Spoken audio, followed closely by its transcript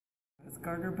with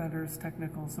Gardner Bender's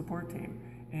technical support team,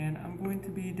 and I'm going to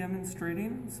be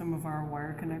demonstrating some of our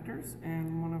wire connectors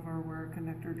and one of our wire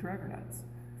connector driver nuts.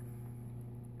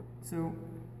 So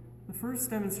the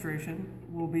first demonstration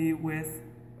will be with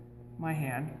my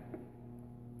hand.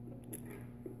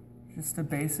 Just a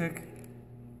basic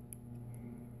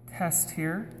test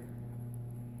here.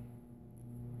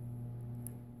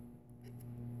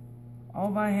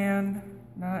 All by hand,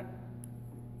 not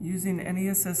using any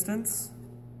assistance.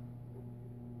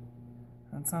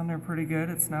 That's on there pretty good.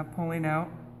 It's not pulling out.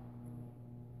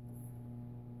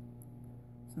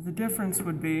 So the difference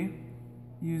would be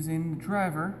using the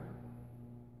driver,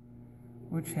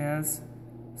 which has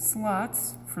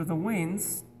slots for the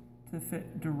wings to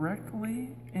fit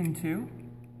directly into,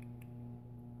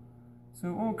 so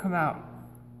it won't come out.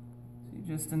 So you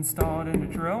just install it in a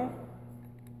drill.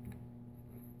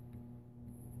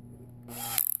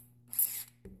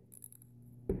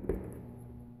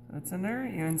 That's in there.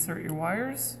 You insert your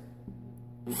wires.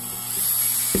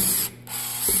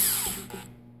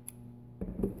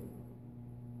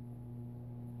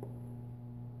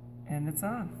 And it's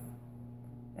on.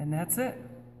 And that's it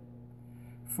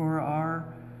for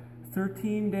our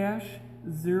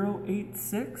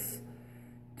 13-086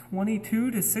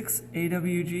 22-6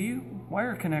 AWG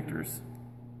wire connectors.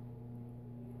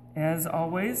 As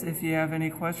always, if you have any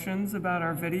questions about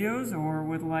our videos or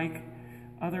would like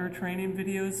other training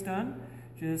videos done,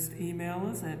 just email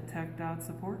us at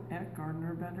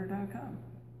tech.support@gardnerbender.com.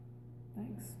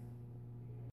 Thanks.